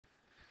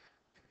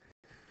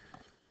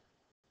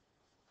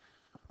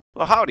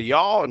Well, howdy,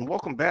 y'all, and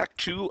welcome back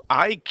to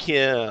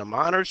iChem,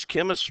 Honors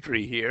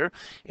Chemistry here.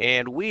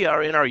 And we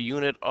are in our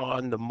unit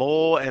on the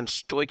mole and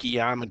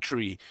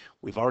stoichiometry.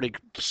 We've already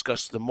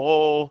discussed the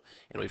mole,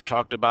 and we've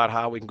talked about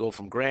how we can go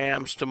from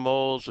grams to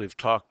moles. We've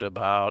talked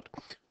about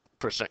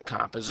percent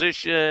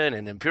composition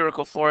and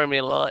empirical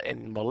formula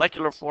and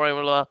molecular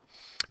formula.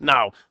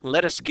 Now,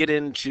 let us get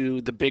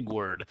into the big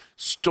word,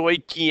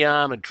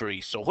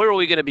 stoichiometry. So where are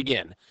we going to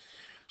begin?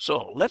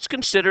 So let's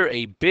consider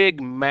a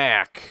Big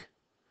Mac.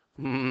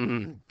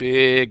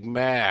 Big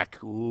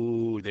Mac.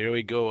 Ooh, there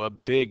we go. A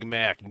Big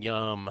Mac.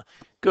 Yum.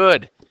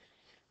 Good.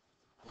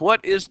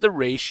 What is the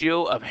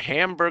ratio of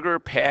hamburger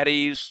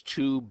patties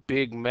to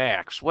Big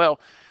Macs?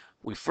 Well,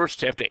 we first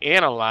have to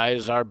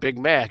analyze our Big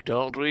Mac,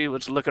 don't we?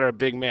 Let's look at our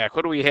Big Mac.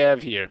 What do we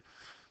have here?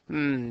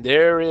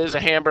 There is a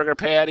hamburger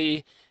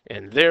patty,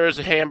 and there's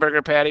a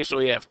hamburger patty, so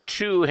we have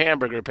two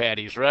hamburger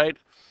patties, right?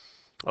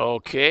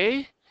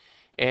 Okay.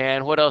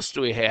 And what else do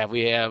we have?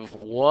 We have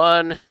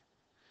 1,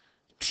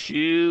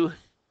 2,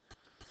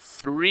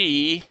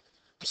 3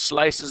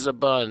 slices of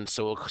bun.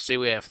 So we'll say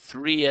we have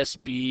 3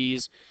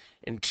 SBs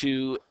and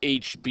 2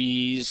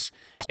 HBs.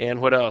 And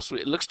what else?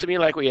 It looks to me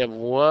like we have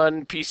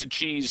 1 piece of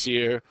cheese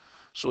here.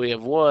 So we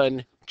have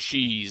 1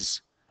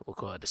 cheese. We'll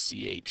call it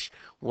a CH.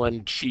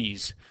 1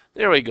 cheese.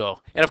 There we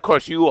go. And of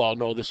course, you all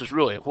know this is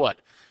really what?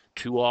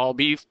 2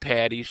 all-beef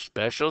patties,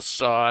 special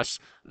sauce,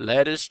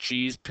 lettuce,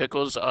 cheese,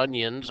 pickles,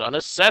 onions on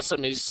a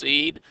sesame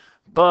seed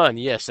bun.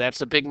 Yes,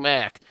 that's a Big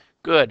Mac.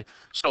 Good.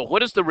 So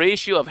what is the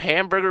ratio of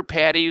hamburger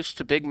patties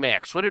to Big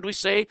Macs? What did we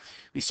say?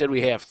 We said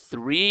we have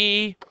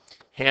 3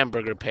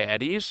 hamburger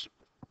patties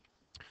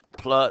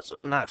plus,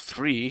 not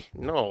 3.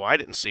 No, I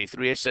didn't say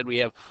 3. I said we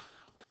have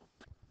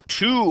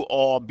 2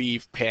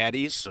 all-beef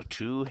patties, so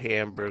 2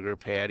 hamburger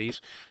patties,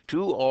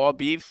 2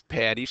 all-beef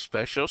patties,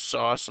 special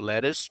sauce,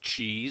 lettuce,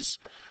 cheese.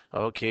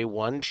 Okay,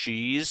 1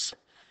 cheese,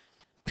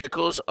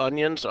 pickles,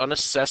 onions on a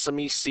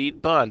sesame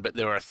seed bun, but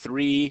there are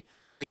 3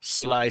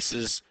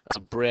 slices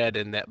of bread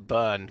in that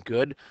bun.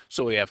 Good.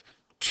 So we have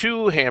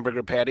 2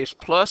 hamburger patties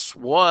plus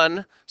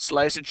 1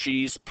 slice of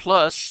cheese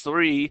plus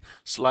 3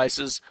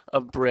 slices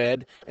of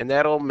bread, and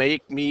that'll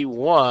make me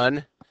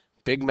 1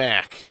 Big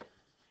Mac.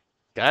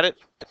 Got it?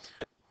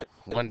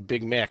 1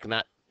 Big Mac,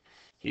 not,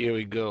 here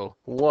we go.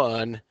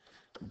 1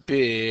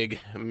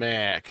 Big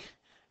Mac.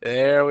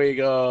 There we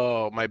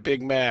go, my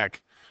Big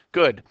Mac.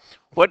 Good.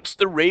 What's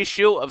the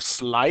ratio of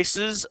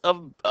slices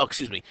of,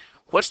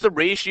 what's the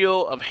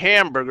ratio of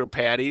hamburger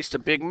patties to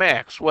Big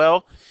Macs?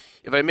 Well,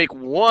 if I make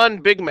 1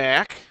 Big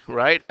Mac,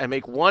 right, I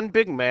make 1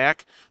 Big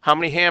Mac, how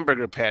many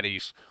hamburger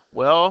patties?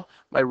 Well,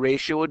 my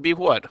ratio would be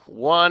what?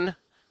 1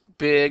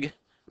 Big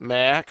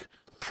Mac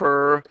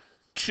per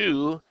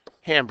 2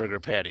 hamburger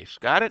patties.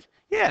 Got it?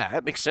 Yeah,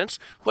 that makes sense.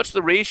 What's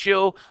the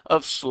ratio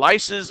of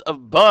slices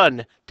of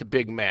bun to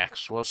Big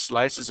Macs? Well,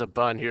 slices of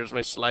bun. Here's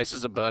my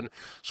slices of bun.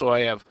 So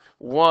I have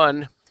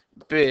 1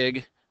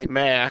 Big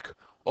Mac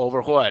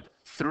over what?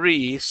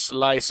 3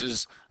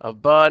 slices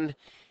of bun.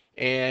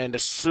 And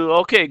so,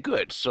 okay,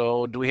 good.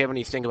 So do we have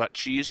anything about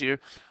cheese here?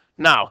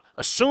 Now,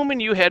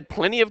 assuming you had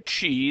plenty of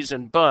cheese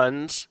and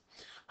buns,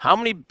 how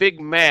many Big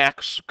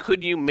Macs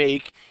could you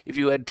make if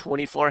you had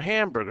 24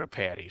 hamburger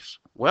patties?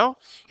 Well,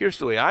 here's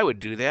the way I would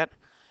do that.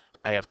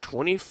 I have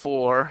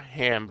 24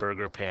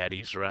 hamburger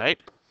patties, right?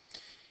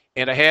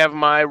 And I have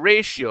my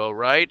ratio,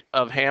 right,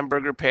 of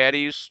hamburger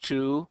patties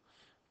to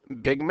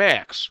Big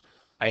Macs.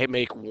 I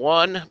make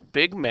 1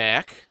 Big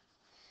Mac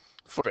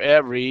for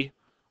every,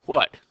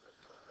 what?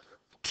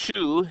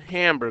 2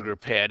 hamburger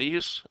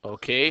patties,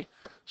 okay?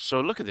 So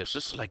look at this.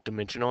 This is like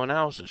dimensional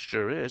analysis,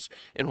 sure is.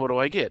 And what do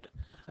I get?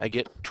 I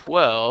get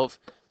 12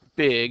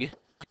 Big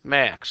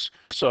Macs.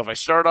 So if I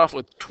start off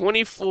with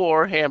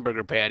 24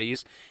 hamburger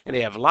patties and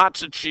they have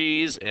lots of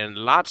cheese and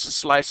lots of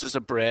slices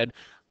of bread,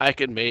 I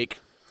can make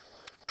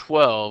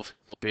 12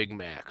 Big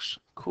Macs.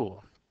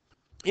 Cool.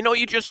 You know what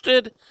you just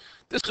did?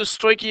 This is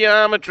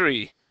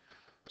stoichiometry.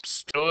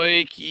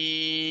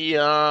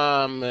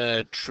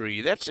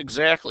 Stoichiometry. That's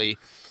exactly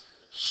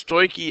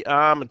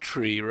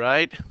stoichiometry,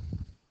 right?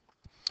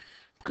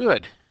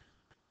 Good.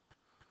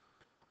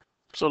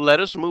 So let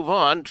us move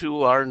on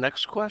to our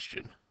next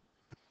question.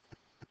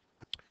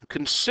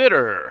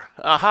 Consider,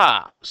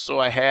 so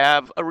I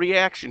have a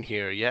reaction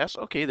here, yes?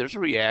 Okay, there's a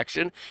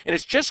reaction, and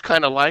it's just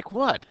kind of like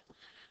what?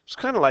 It's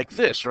kind of like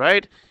this,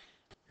 right?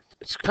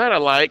 It's kind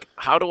of like,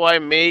 how do I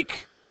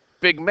make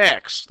Big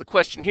Macs? The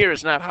question here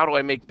is not how do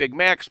I make Big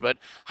Macs, but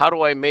how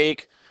do I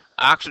make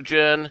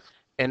oxygen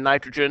and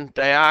nitrogen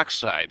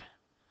dioxide?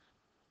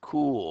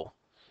 Cool.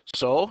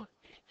 So,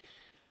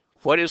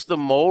 what is the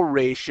mole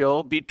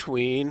ratio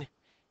between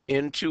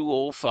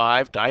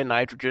N2O5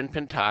 dinitrogen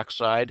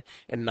pentoxide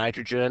and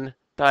nitrogen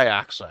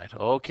dioxide?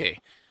 Okay,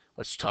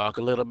 let's talk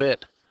a little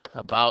bit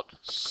about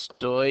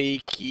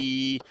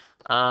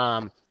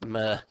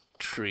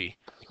stoichiometry,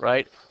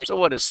 right? So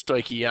what is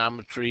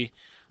stoichiometry?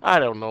 I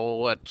don't know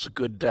what's a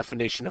good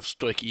definition of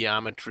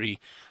stoichiometry.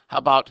 How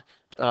about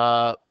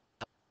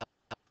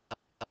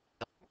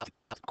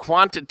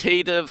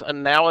quantitative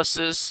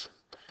analysis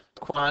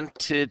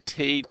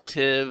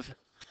quantitative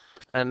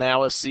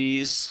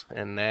analyses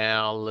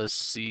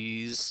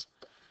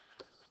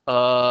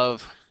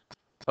of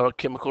a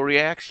chemical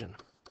reaction.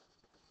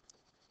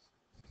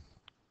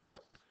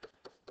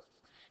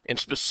 And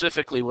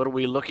specifically, what are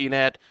we looking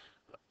at?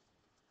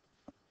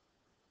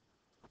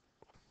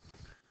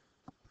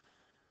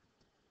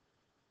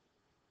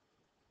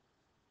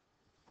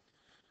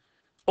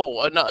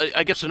 Oh,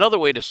 I guess another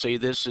way to say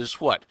this is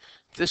what?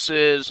 This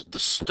is the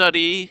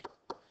study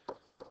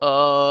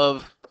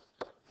of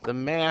the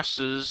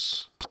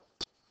masses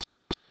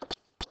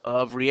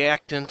of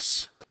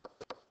reactants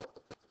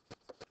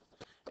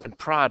and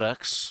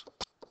products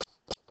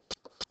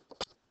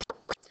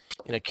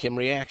in a chem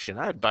reaction.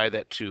 I'd buy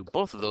that too.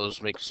 Both of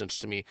those make sense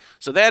to me.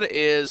 So that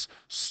is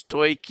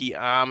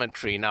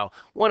stoichiometry. Now,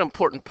 one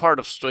important part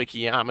of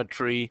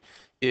stoichiometry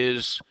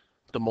is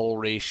the mole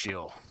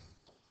ratio.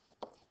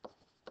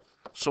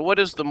 So what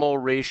is the mole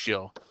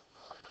ratio?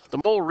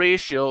 The mole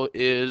ratio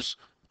is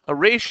a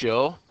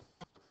ratio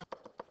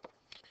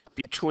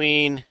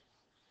between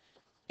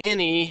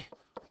any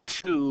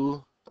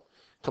two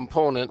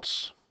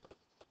components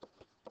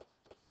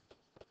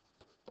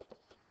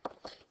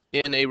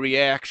in a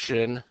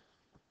reaction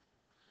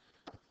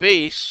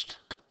based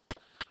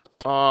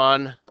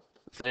on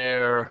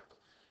their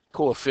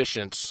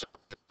coefficients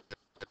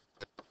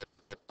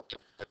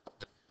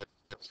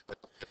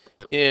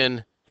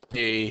in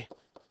a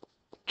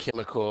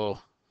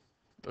chemical,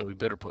 we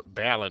better put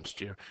balanced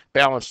here,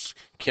 balanced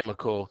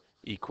chemical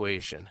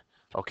equation.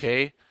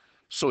 Okay,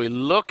 so we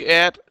look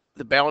at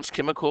the balanced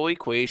chemical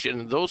equation,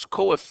 and those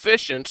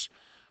coefficients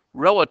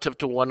relative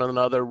to one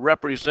another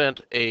represent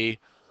a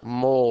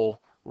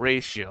mole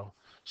ratio.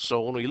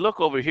 So when we look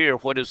over here,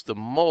 what is the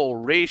mole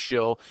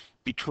ratio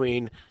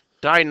between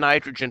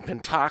dinitrogen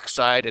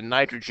pentoxide and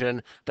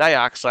nitrogen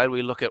dioxide?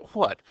 We look at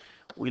what?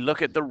 We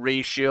look at the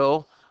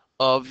ratio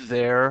of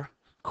their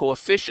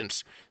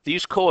coefficients.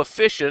 These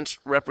coefficients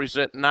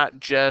represent not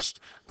just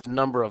the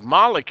number of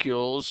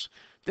molecules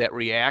that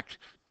react.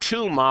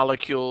 2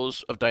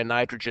 molecules of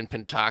dinitrogen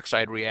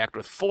pentoxide react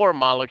with 4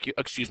 molecules,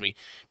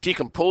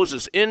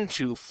 decomposes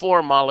into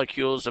 4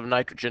 molecules of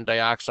nitrogen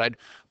dioxide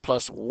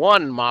plus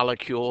 1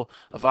 molecule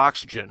of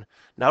oxygen.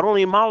 Not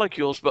only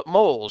molecules, but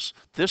moles.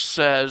 This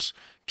says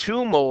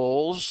 2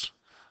 moles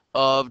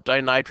of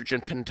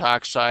dinitrogen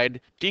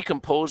pentoxide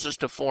decomposes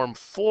to form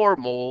 4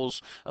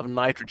 moles of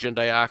nitrogen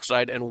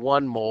dioxide and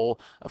 1 mole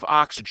of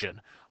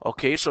oxygen.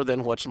 Okay, so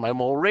then what's my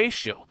mole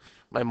ratio?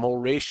 My mole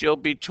ratio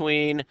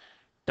between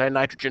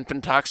dinitrogen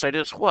pentoxide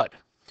is what?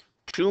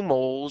 2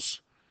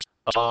 moles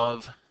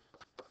of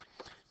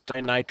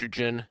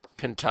dinitrogen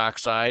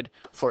pentoxide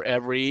for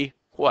every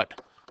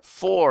what?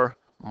 4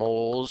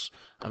 moles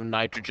of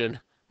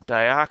nitrogen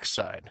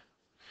dioxide.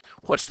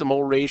 What's the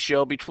mole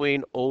ratio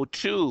between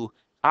O2,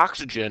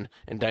 oxygen,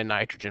 and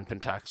dinitrogen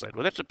pentoxide?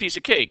 Well, that's a piece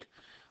of cake.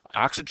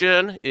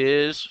 Oxygen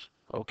is,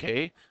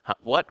 okay,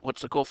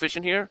 what's the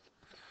coefficient here?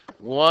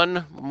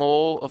 1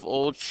 mole of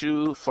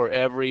O2 for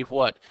every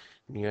what?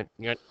 2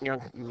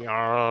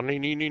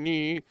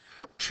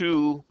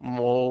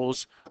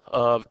 moles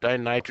of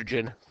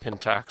dinitrogen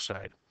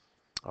pentoxide.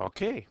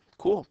 Okay,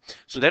 cool.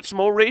 So that's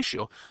mole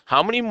ratio.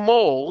 How many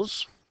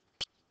moles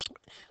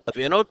of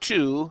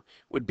NO2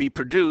 would be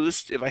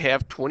produced if I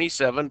have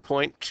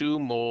 27.2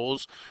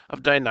 moles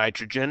of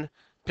dinitrogen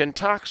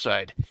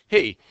pentoxide?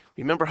 Hey,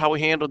 remember how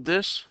we handled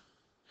this?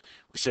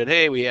 We said,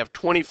 hey, we have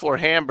 24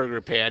 hamburger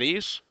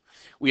patties.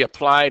 We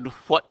applied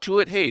what to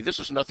it? Hey, this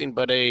is nothing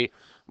but a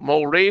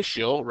mole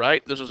ratio,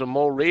 right? This is a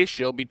mole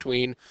ratio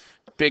between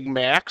Big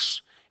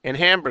Macs and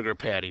hamburger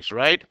patties,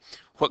 right?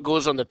 What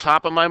goes on the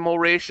top of my mole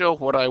ratio?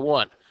 What I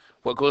want.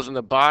 What goes on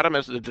the bottom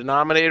as the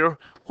denominator?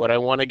 What I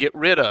want to get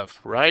rid of,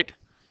 right?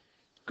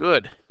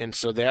 Good. And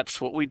so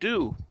that's what we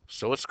do.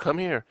 So let's come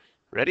here.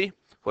 Ready?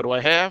 What do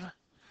I have?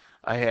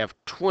 I have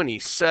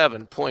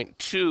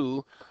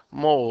 27.2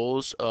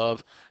 moles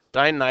of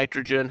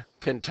dinitrogen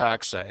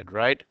pentoxide,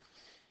 right?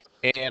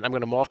 And I'm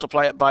going to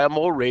multiply it by a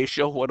mole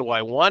ratio. What do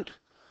I want?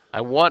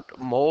 I want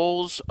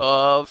moles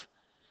of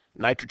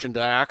nitrogen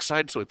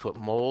dioxide, so we put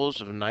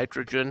moles of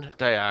nitrogen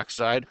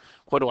dioxide.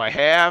 What do I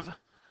have?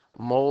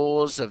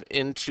 Moles of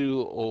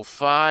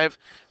N2O5.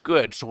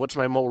 Good. So what's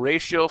my mole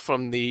ratio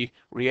from the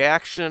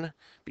reaction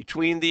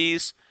between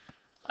these?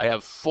 I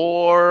have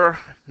 4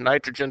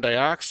 nitrogen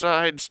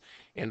dioxides,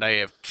 and I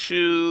have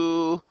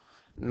 2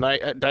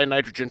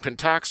 dinitrogen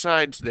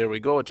pentoxides. There we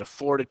go. It's a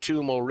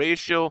 4-to-2 mole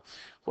ratio.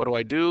 What do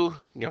I do?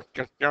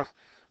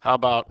 How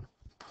about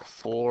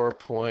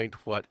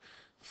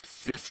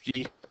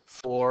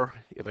 4.54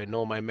 if I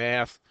know my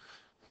math?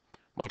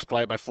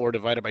 Multiply it by 4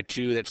 divided by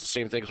 2. That's the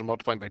same thing as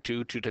multiplying by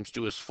 2. 2 times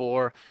 2 is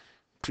 4.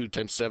 2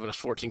 times 7 is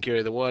 14.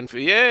 Carry the 1.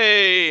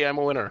 Yay! I'm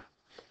a winner.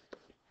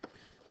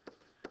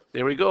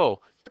 There we go.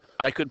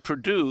 I could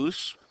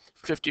produce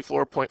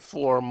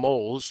 54.4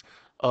 moles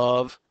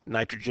of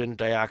nitrogen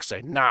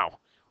dioxide. Now,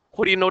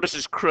 what do you notice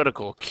is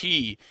critical?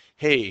 Key.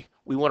 Hey,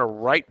 we want to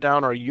write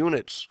down our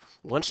units.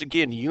 Once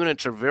again,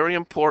 units are very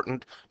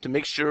important to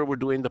make sure we're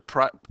doing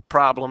the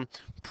problem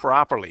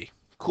properly.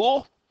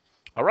 Cool?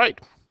 All right.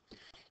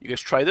 You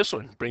guys try this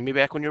one. Bring me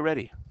back when you're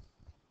ready.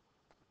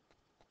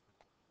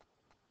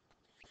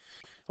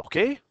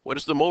 Okay, what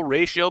is the mole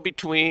ratio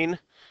between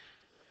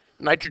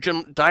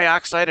nitrogen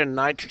dioxide and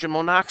nitrogen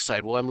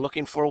monoxide? Well, I'm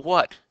looking for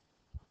what?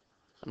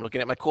 I'm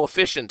looking at my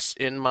coefficients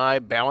in my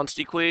balanced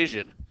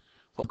equation.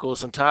 What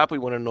goes on top? We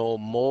want to know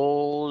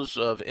moles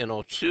of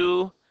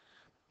NO2.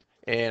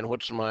 And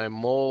what's my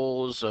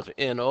moles of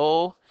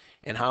NO?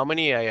 And how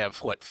many? I have,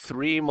 what,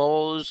 3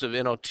 moles of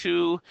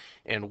NO2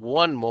 and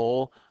 1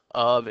 mole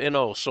of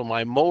NO. So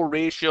my mole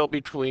ratio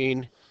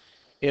between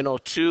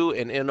NO2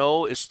 and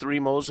NO is 3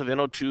 moles of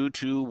NO2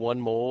 to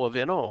 1 mole of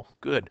NO.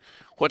 Good.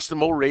 What's the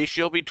mole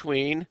ratio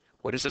between,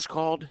 what is this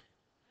called?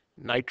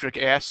 Nitric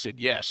acid.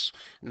 Yes,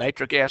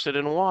 nitric acid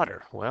and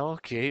water. Well,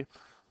 okay.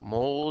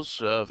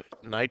 Moles of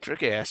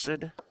nitric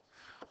acid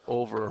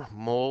over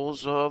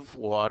moles of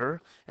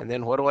water. And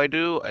then what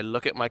do? I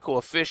look at my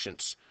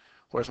coefficients.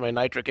 Where's my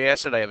nitric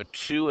acid? I have a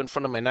 2 in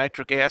front of my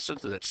nitric acid,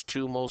 so that's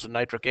 2 moles of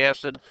nitric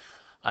acid.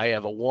 I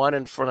have a 1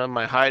 in front of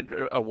my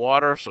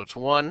water, so it's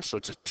 1, so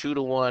it's a 2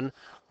 to 1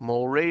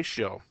 mole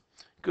ratio.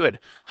 Good.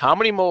 How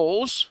many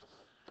moles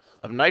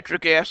of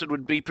nitric acid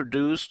would be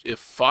produced if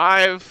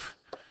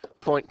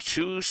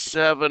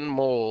 5.27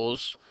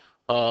 moles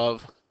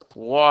of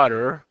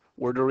water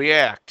were to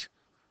react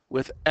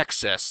with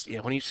excess?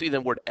 Yeah, when you see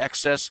the word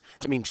excess,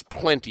 it means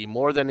plenty,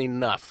 more than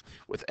enough.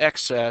 With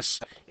excess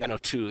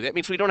NO2. That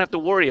means we don't have to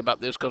worry about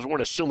this because we're going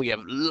to assume we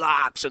have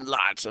lots and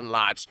lots and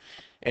lots,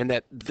 and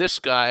that this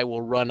guy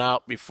will run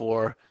out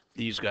before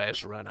these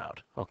guys run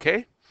out.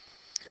 Okay?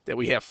 That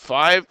we have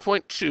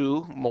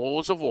 5.2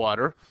 moles of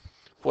water.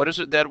 What is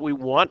it that we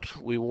want?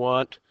 We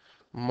want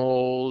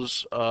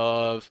moles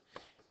of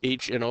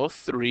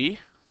HNO3.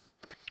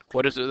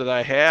 What is it that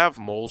I have?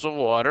 Moles of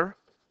water.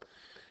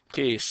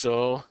 Okay,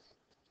 so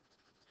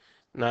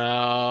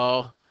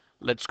now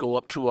let's go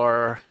up to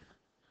our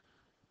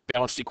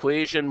balanced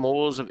equation.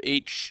 Moles of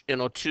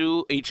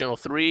HNO2,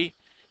 HNO3.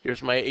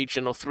 Here's my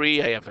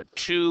HNO3. I have a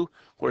 2.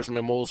 Where's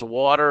my moles of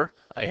water?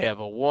 I have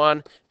a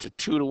 1. It's a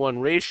 2 to 1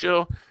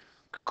 ratio.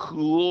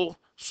 Cool.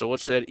 So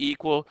what's that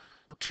equal?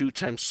 2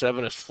 times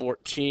 7 is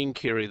 14.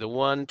 Carry the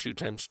 1. 2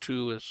 times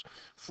 2 is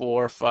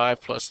 4.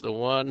 5 plus the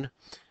 1.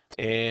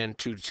 And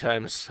 2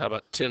 times, how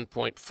about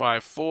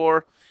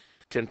 10.54?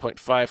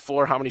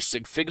 10.54. How many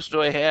sig figs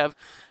do I have?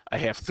 I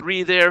have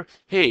 3 there.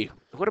 Hey,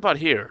 what about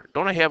here?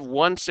 Don't I have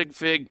 1 sig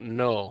fig?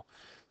 No.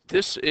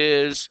 This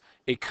is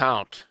a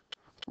count,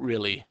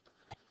 really.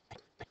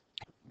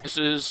 This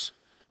is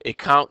a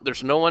count.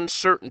 There's no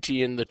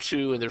uncertainty in the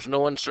 2, and there's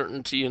no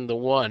uncertainty in the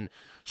 1.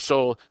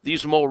 So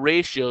these mole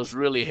ratios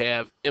really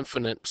have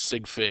infinite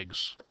sig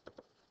figs.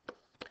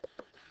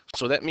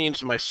 So that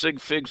means my sig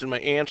figs and my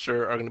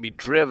answer are going to be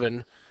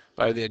driven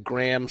by the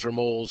grams or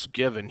moles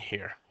given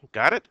here.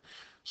 Got it?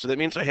 So that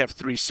means I have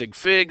 3 sig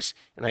figs,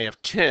 and I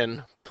have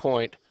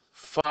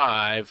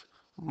 10.5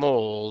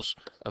 moles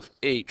of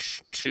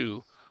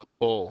H2O.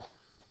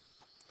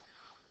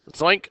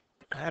 Zoink.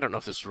 I don't know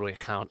if this is really a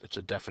count. It's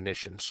a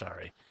definition,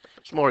 sorry.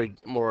 It's more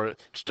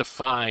it's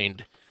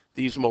defined.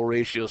 These mole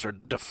ratios are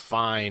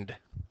defined.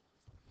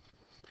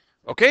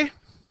 Okay,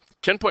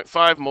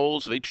 10.5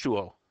 moles of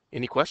H2O.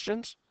 Any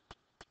questions?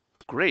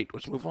 Great,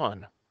 let's move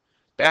on.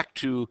 Back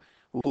to,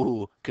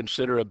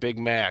 consider a Big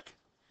Mac.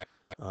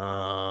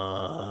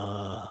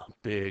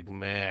 Big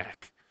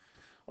Mac.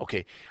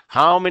 Okay,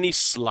 how many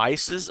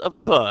slices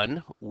of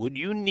bun would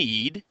you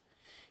need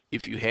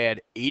if you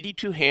had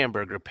 82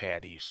 hamburger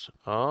patties?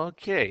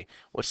 Okay,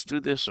 let's do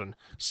this one.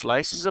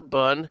 Slices of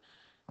bun.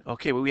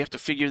 Okay, well, we have to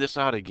figure this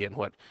out again.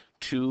 What?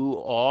 2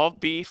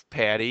 all-beef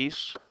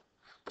patties,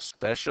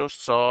 special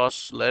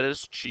sauce,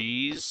 lettuce,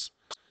 cheese,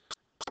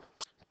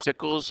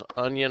 pickles,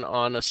 onion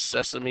on a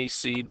sesame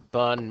seed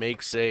bun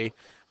makes a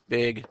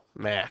Big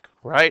Mac,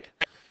 right?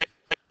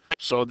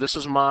 So this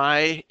is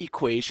my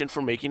equation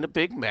for making a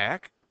Big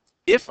Mac.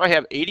 If I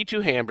have 82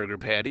 hamburger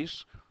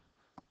patties,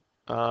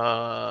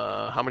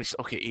 how many?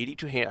 Okay,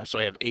 82 so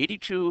I have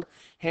 82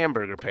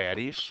 hamburger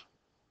patties.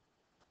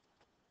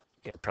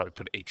 Yeah, probably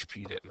put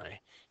HP, didn't I?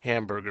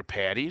 Hamburger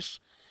patties.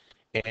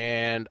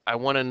 And I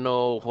want to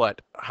know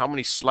how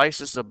many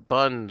slices of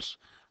buns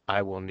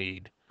I will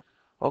need.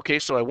 Okay,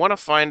 so I want to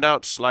find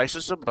out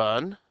slices of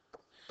bun.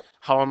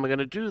 How am I going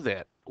to do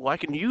that? Well, I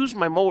can use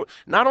my mole.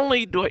 Not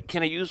only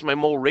can I use my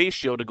mole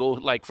ratio to go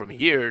like from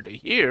here to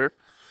here,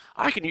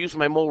 I can use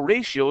my mole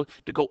ratio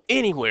to go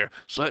anywhere.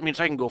 So that means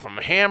I can go from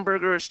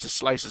hamburgers to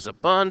slices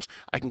of buns.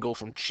 I can go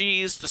from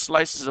cheese to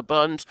slices of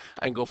buns.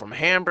 I can go from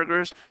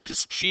hamburgers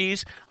to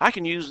cheese. I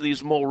can use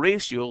these mole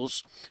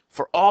ratios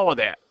for all of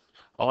that.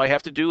 All I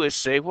have to do is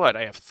say what?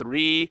 I have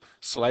 3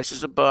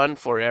 slices of bun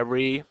for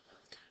every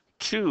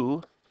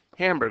 2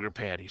 hamburger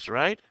patties,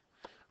 right?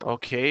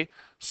 Okay,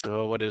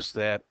 so what is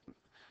that?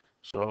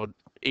 So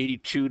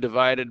 82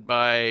 divided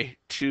by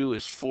 2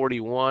 is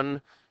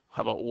 41.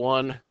 How about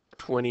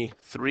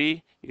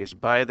 123? You guys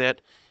buy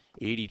that?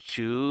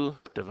 82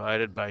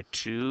 divided by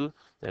 2,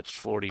 that's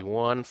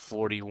 41.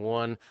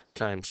 41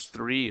 times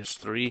 3 is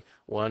 3.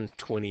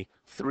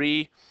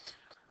 123.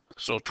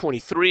 So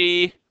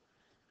 23,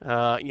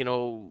 you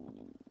know,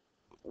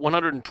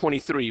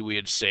 123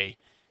 we'd say.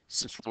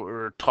 Since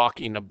we're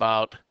talking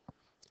about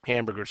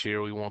hamburgers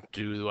here, we won't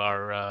do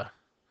our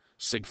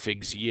sig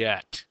figs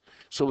yet.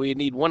 So we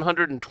need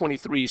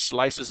 123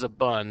 slices of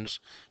buns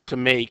to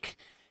make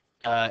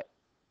uh,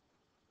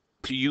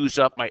 to use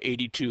up my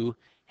 82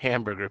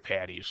 hamburger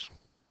patties.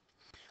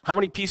 How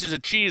many pieces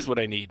of cheese would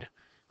I need?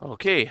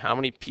 Okay, how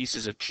many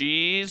pieces of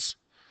cheese?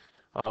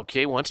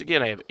 Okay, once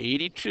again, I have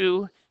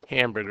 82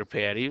 hamburger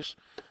patties.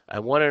 I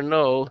want to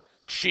know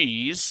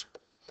cheese.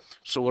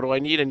 So what do I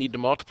need? I need to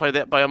multiply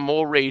that by a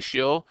mole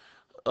ratio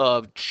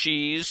of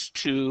cheese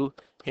to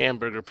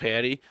hamburger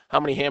patty. How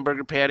many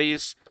hamburger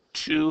patties?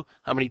 2.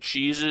 How many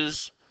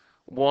cheeses?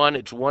 1.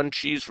 It's 1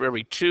 cheese for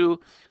every 2.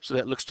 So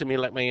that looks to me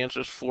like my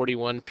answer is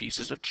 41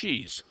 pieces of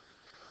cheese.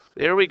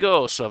 There we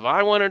go. So if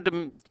I wanted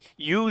to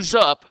use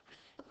up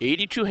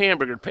 82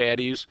 hamburger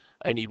patties,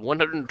 I need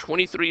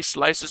 123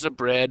 slices of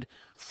bread,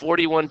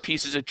 41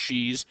 pieces of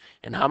cheese,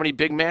 and how many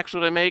Big Macs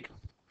would I make?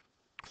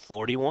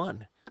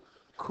 41.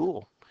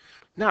 Cool.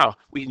 Now,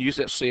 we can use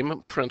that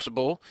same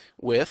principle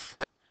with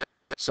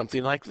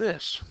something like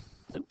this.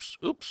 Oops,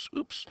 oops,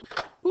 oops,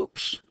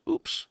 oops,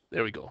 oops.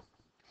 There we go.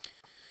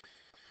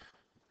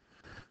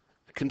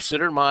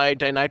 Consider my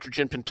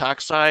dinitrogen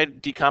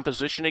pentoxide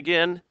decomposition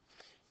again.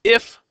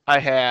 If I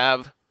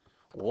have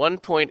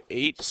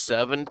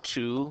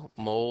 1.872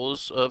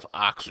 moles of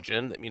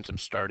oxygen, that means I'm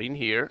starting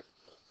here.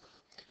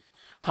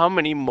 How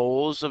many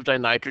moles of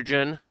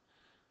nitrogen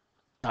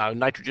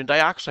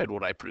dioxide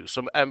would I produce?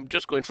 So I'm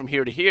just going from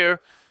here to here.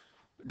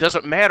 It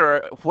doesn't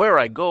matter where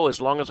I go as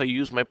long as I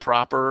use my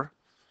proper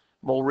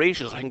mole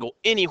ratios. I can go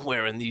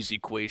anywhere in these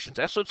equations.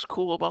 That's what's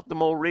cool about the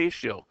mole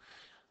ratio.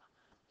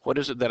 What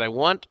is it that I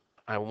want?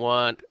 I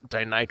want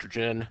I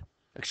want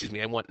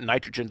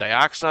nitrogen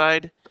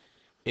dioxide,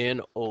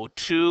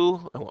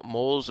 NO2. I want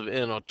moles of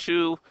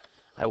NO2.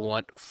 I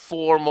want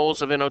 4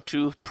 moles of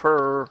NO2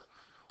 per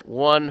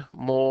 1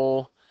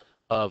 mole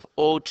of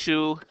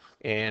O2.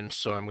 And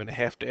so I'm going to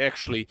have to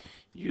actually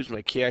use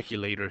my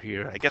calculator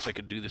here. I guess I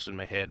could do this in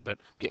my head, but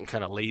I'm getting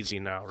kind of lazy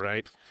now,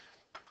 right?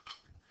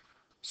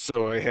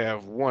 So I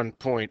have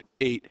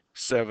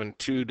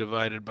 1.872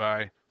 divided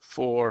by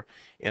 4,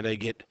 and I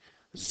get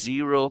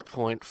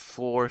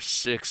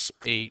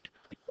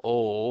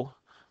 0.4680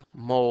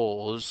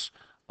 moles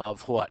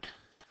of what?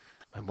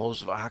 My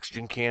moles of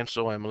oxygen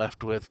cancel. I'm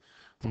left with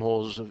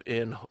moles of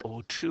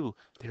NO2.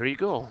 There you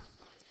go.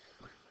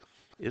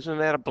 Isn't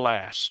that a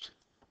blast?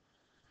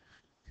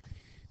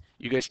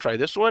 You guys try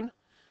this one?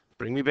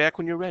 Bring me back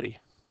when you're ready.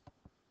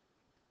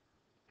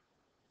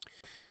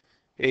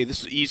 Hey,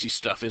 this is easy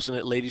stuff, isn't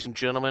it, ladies and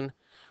gentlemen?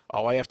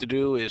 All I have to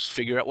do is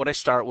figure out what I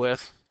start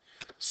with.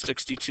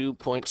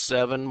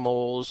 62.7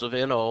 moles of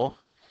NO.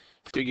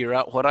 Figure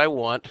out what I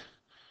want.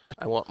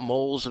 I want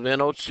moles of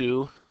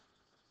NO2.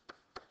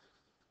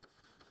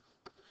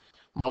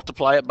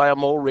 Multiply it by a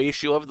mole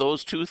ratio of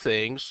those two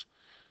things.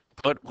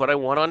 Put what I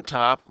want on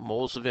top,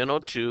 moles of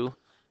NO2.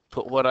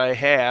 Put what I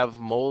have,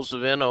 moles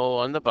of NO,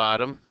 on the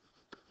bottom.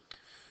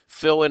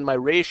 Fill in my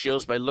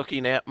ratios by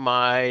looking at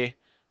my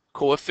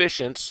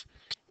coefficients.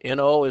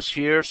 NO is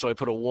here, so I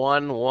put a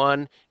 1,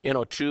 1.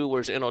 NO2,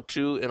 where's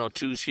NO2?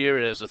 NO2's here,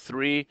 it has a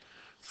 3,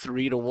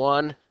 3 to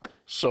 1.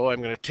 So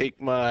I'm going to take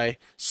my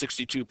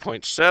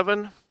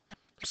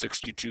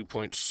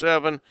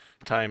 62.7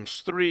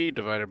 times 3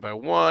 divided by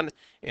 1,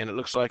 and it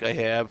looks like I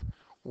have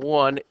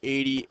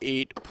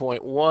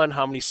 188.1.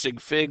 How many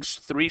sig figs?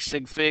 3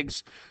 sig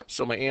figs.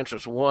 So my answer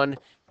is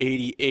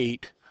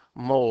 188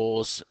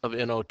 moles of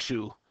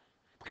NO2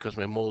 because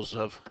my moles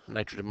of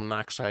nitrogen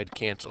monoxide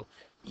cancel.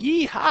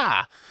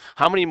 Yeehaw!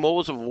 How many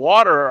moles of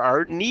water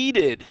are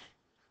needed?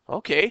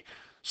 Okay,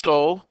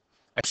 so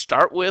I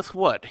start with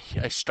what?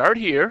 I start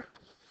here,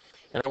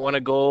 and I want to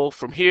go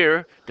from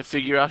here to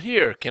figure out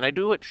here. Can I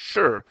do it?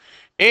 Sure.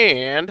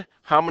 And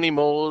how many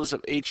moles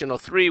of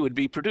HNO3 would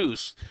be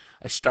produced?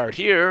 I start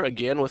here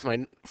again with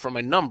from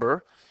my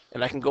number,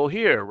 and I can go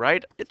here,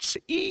 right? It's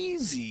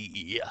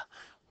easy.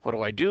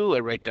 What do?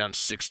 I write down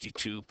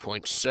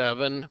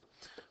 62.7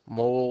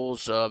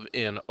 moles of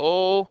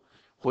NO.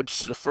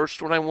 What's the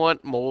first one I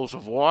want? Moles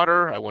of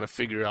water. I want to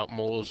figure out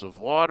moles of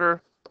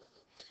water.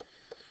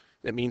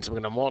 That means I'm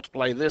going to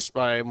multiply this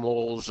by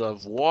moles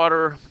of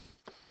water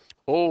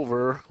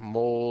over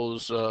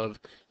moles of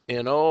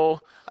NO.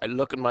 I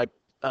look at my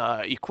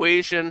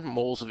equation.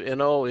 Moles of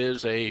NO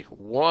is a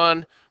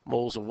 1.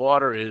 Moles of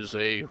water is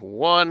a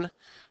 1.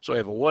 So I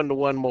have a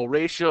 1-to-1 mole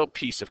ratio.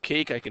 Piece of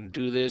cake. I can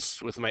do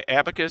this with my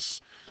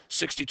abacus.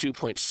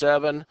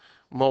 62.7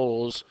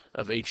 moles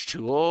of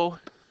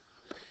H2O.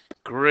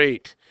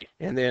 Great.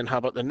 And then how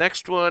about the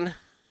next one?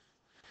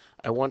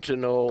 I want to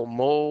know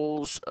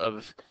moles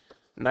of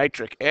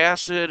nitric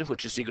acid,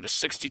 which is equal to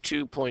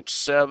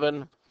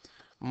 62.7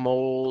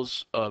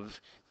 moles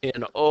of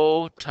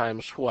NO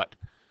times what?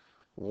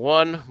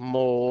 1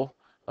 mole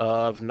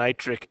of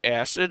nitric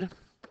acid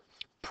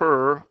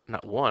per,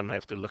 not 1, I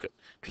have to look at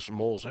just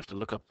moles. I have to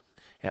look up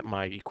at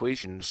my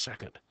equation in a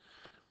second.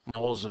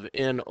 Moles of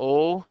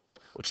NO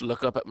Let's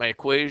look up at my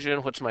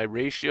equation. What's my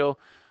ratio?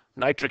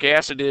 Nitric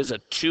acid is a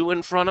 2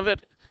 in front of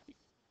it.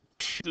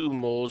 2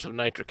 moles of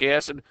nitric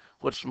acid.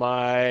 What's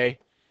my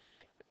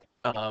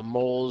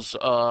moles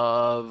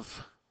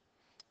of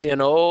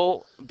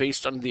NO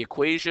based on the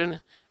equation?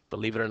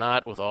 Believe it or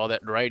not, with all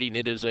that writing,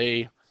 it is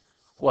a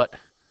what?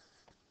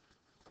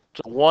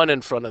 It's a 1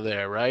 in front of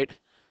there, right?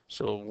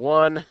 So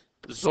 1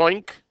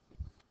 zoink.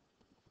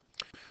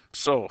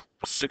 So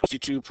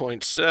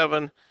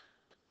 62.7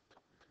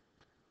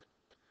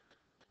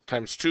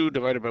 times 2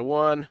 divided by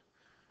 1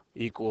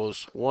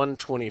 equals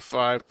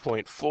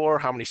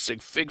 125.4. How many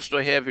sig figs do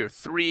I have here?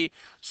 3.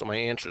 So my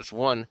answer is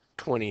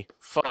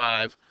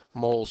 125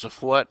 moles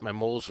of what? My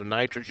moles of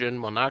nitrogen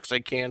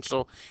monoxide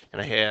cancel,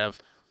 and I have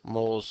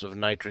moles of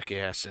nitric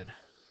acid.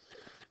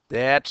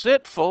 That's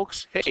it,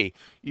 folks. Hey,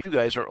 you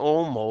guys are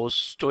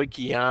almost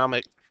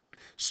stoichiometric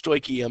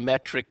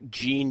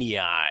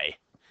genii.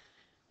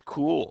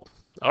 Cool.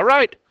 All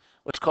right,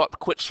 let's call it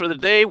quits for the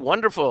day.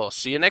 Wonderful.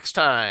 See you next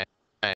time.